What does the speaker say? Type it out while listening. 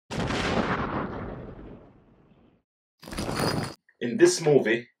In this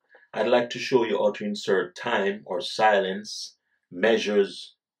movie, I'd like to show you how to insert time or silence,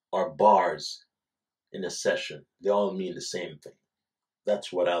 measures, or bars in a session. They all mean the same thing.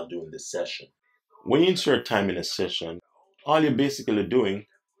 That's what I'll do in this session. When you insert time in a session, all you're basically doing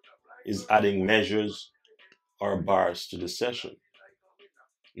is adding measures or bars to the session.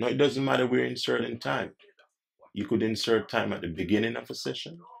 Now, it doesn't matter where you're inserting time. You could insert time at the beginning of a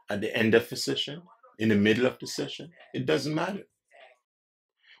session, at the end of a session, in the middle of the session. It doesn't matter.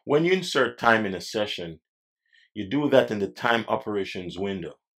 When you insert time in a session, you do that in the time operations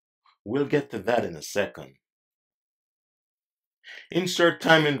window. We'll get to that in a second. Insert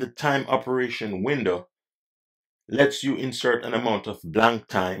time in the time operation window lets you insert an amount of blank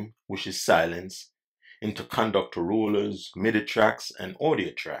time, which is silence, into conductor rulers, MIDI tracks, and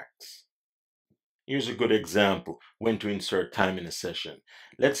audio tracks. Here's a good example when to insert time in a session.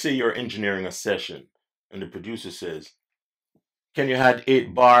 Let's say you're engineering a session and the producer says, "Can you add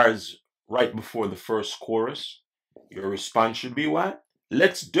 8 bars right before the first chorus?" Your response should be what?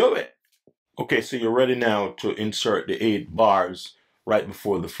 "Let's do it." Okay, so you're ready now to insert the 8 bars right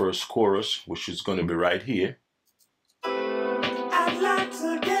before the first chorus, which is going to be right here. I'd like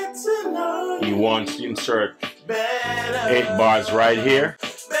to get to know You want to insert 8 bars right here.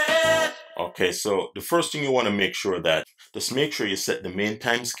 Okay, so the first thing you want to make sure that, just make sure you set the main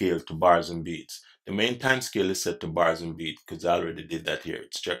time scale to bars and beats. The main time scale is set to bars and beats because I already did that here.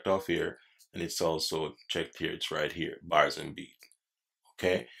 It's checked off here and it's also checked here. It's right here, bars and beat.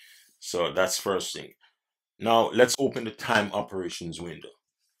 Okay, so that's first thing. Now let's open the time operations window.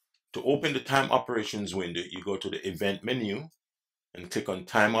 To open the time operations window, you go to the event menu and click on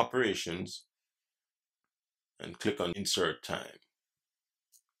time operations and click on insert time.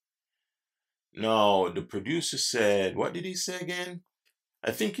 Now the producer said, what did he say again?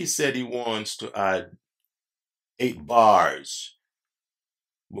 I think he said he wants to add 8 bars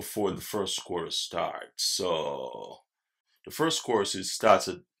before the first chorus starts. So the first chorus starts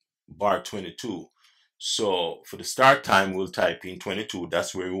at bar 22. So for the start time, we'll type in 22.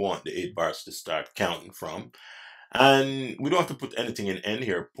 That's where we want the 8 bars to start counting from. And we don't have to put anything in end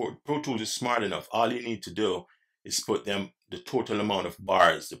here. Pro Tools is smart enough. All you need to do is put the total amount of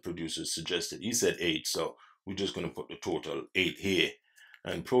bars the producer suggested. He said 8, so we're just going to put the total 8 here.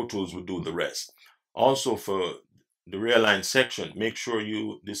 And Pro Tools will do the rest. Also for the realign section, make sure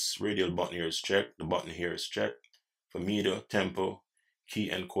this radial button here is checked. The button here is checked for meter, tempo, key,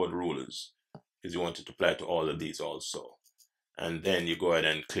 and chord rulers, because you want it to apply to all of these also. And then you go ahead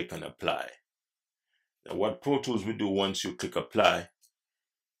and click on apply. Now what Pro Tools will do once you click apply,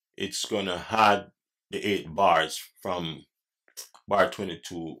 it's going to add the 8 bars from bar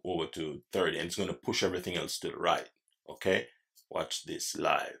 22 over to 30, and it's going to push everything else to the right. Okay, watch this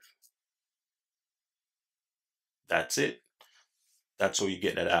live. That's it. That's how you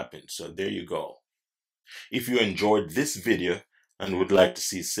get that happen. So there you go. If you enjoyed this video and would like to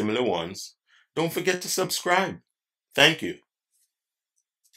see similar ones, don't forget to subscribe. Thank you.